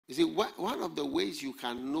You see, one of the ways you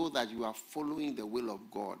can know that you are following the will of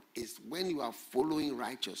God is when you are following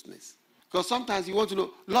righteousness. Because sometimes you want to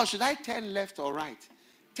know, Lord, should I turn left or right?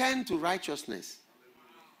 Turn to righteousness,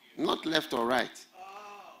 not left or right.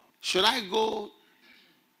 Should I go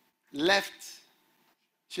left?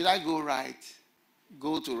 Should I go right?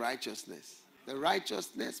 Go to righteousness. The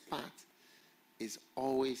righteousness path is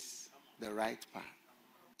always the right path.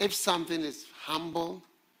 If something is humble,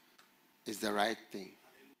 it's the right thing.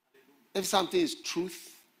 If something is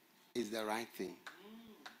truth, it's the right thing.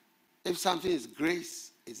 If something is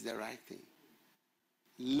grace, it's the right thing.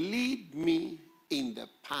 Lead me in the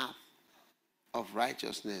path of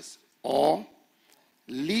righteousness, or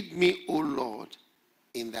lead me, O Lord,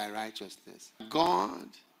 in thy righteousness. God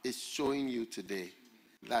is showing you today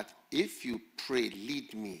that if you pray,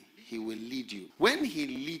 lead me, he will lead you. When he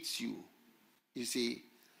leads you, you see,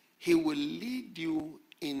 he will lead you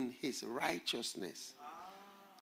in his righteousness.